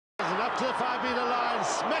And up to the 5-meter line,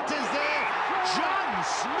 Smith is there. John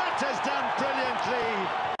Smith has done brilliantly.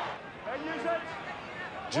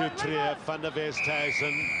 Dupree, Van der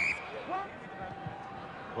Westhuizen.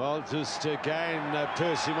 Well, just again,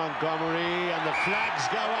 Percy Montgomery, and the flags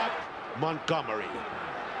go up. Montgomery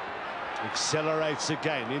accelerates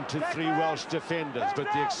again into 3 Welsh defenders, but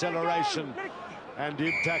the acceleration and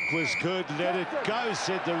impact was good. Let it go,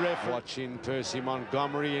 said the ref. Watching Percy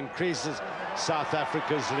Montgomery increases South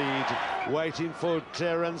Africa's lead. Waiting for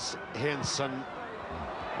Clarence Henson.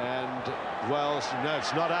 And Welsh, no,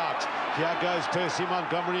 it's not out. Here goes Percy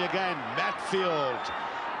Montgomery again. Matfield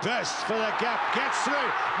bursts for the gap, gets through.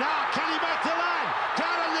 Now, can he make the line?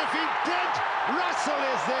 Down on the feet, did. Russell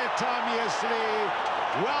is there timeously.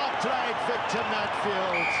 Well played, Victor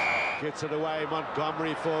Matfield. Gets it away,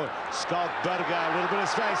 Montgomery for Skalkberger. A little bit of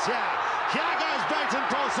space here. Here goes Baton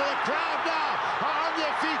Paul. So the crowd now are on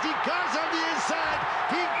their feet. He goes on the inside.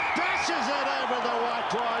 He bashes it over the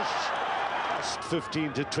whitewash.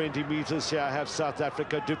 15 to 20 meters here. Have South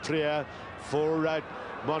Africa. Dupree for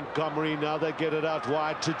Montgomery. Now they get it out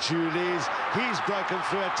wide to Julies. He's broken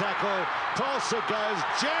through a tackle. Paulson goes.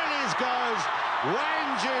 Julies goes.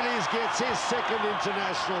 Wayne Julies gets his second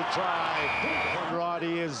international try.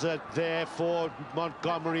 Conradi is there for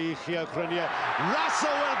Montgomery. Here, Russell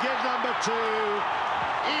will get number 2.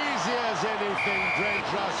 Easy as anything,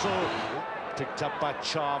 Brent Russell. Picked up by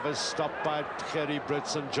Chavez, stopped by Gerry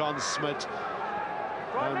Brits and John Smith.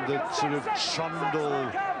 And the sort of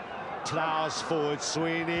trundle plows forward.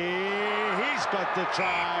 Sweeney, he's got the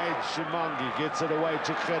try. Shimangi gets it away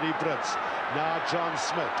to Gerry Brits. Now John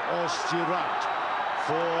Smith, Oosterhuis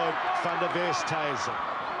for Van der Westhuizen.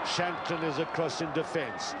 Shanklin is across in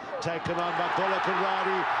defence. Taken on by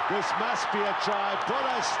Conradi. This must be a try.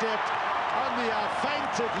 Bolo stepped on the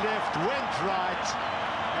fainted left, went right.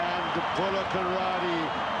 And Conradi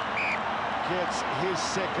gets his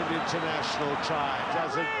second international try.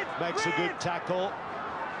 Does it? Makes a good tackle.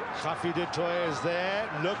 Khafi de Toy is there.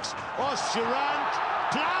 Looks. Oosterhuis.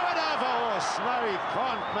 Plow it over horse. No, he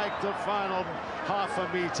can't make the final half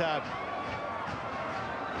a metre.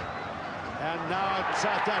 And now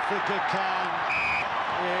South Africa can.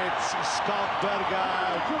 It's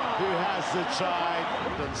Skalkberger who has the try.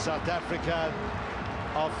 And South Africa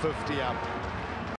are 50 up.